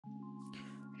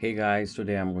Hey guys,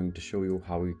 today I'm going to show you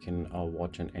how you can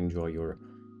watch and enjoy your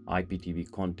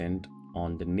IPTV content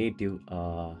on the native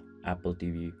Apple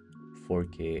TV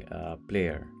 4K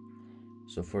player.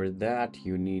 So for that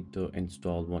you need to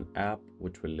install one app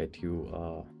which will let you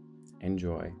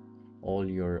enjoy all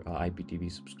your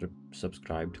IPTV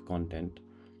subscribed content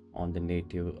on the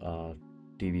native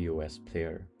tvOS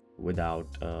player without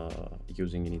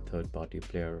using any third-party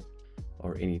player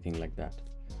or anything like that.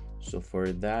 So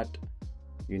for that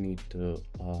you need to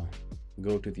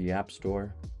go to the App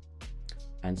Store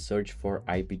and search for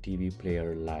IPTV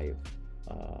Player Live.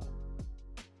 Uh,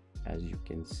 as you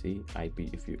can see,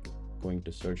 if you're going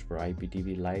to search for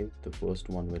IPTV Live, the first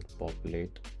one will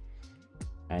populate,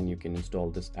 and you can install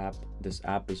this app. This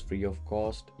app is free of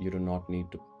cost. You do not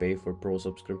need to pay for Pro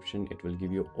subscription. It will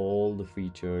give you all the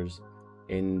features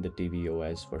in the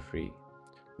tvOS for free.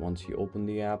 Once you open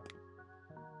the app,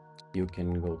 you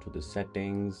can go to the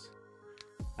settings,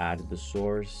 add the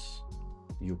source.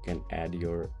 You can add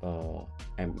your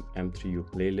M3U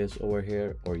playlist over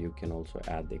here, or you can also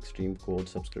add the extreme code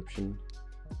subscription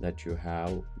that you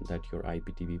have, that your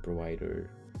IPTV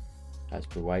provider has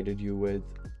provided you with.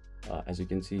 As you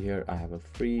can see here, I have a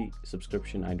free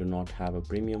subscription. I do not have a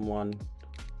premium one,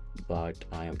 but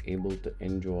I am able to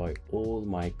enjoy all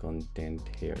my content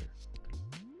here.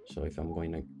 So if I'm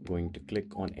going to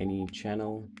click on any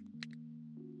channel,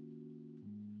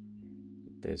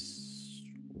 this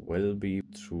will be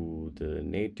through the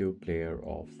native player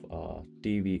of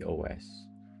tvOS,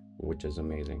 which is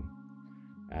amazing.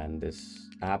 And this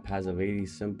app has a very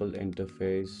simple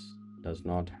interface, does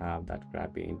not have that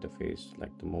crappy interface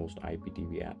like the most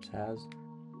IPTV apps has.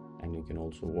 And you can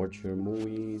also watch your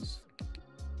movies,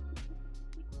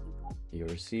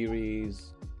 your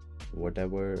series,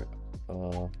 whatever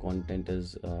content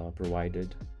is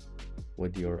provided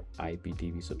with your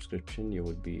IPTV subscription. You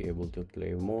would be able to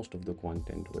play most of the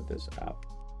content with this app.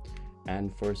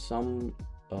 And for some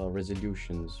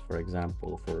resolutions, for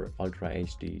example, for Ultra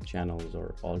HD channels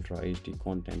or Ultra HD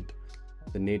content,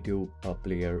 the native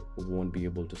player won't be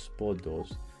able to support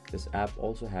those. This app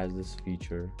also has this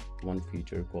one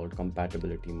feature called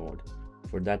compatibility mode.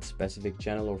 For that specific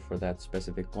channel or for that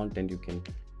specific content, you can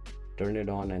turn it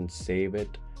on and save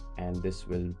it, and this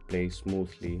will play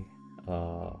smoothly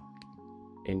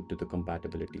into the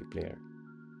compatibility player.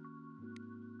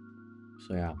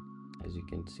 So yeah, as you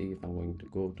can see, if I'm going to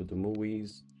go to the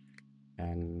movies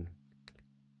and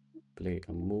play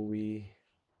a movie,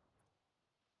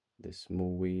 this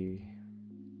movie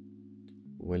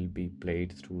will be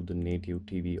played through the native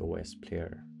tvOS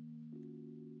player.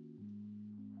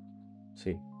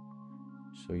 See,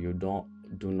 so you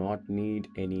do not need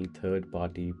any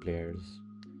third-party players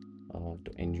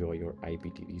to enjoy your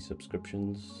IPTV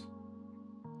subscriptions.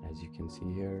 As you can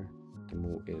see here, the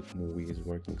movie is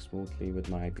working smoothly with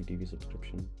my IPTV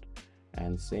subscription,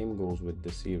 and same goes with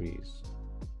the series.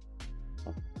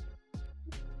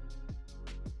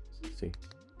 See,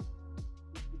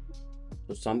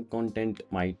 so some content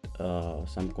from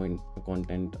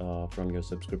your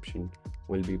subscription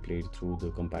will be played through the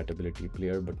compatibility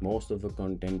player, but most of the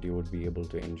content you would be able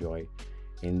to enjoy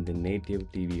in the native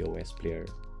tvOS player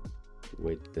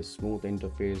with the smooth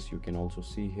interface. You can also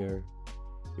see here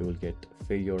you will get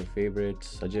your favorites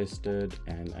suggested,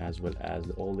 and as well as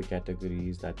all the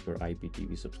categories that your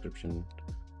IPTV subscription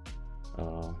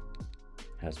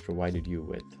has provided you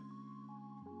with.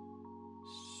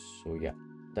 So yeah,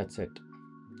 that's it.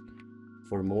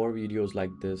 For more videos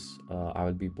like this, I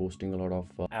will be posting a lot of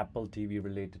Apple TV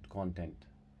related content.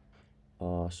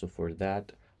 So for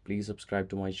that, please subscribe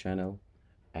to my channel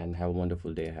and have a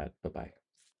wonderful day ahead. Bye bye.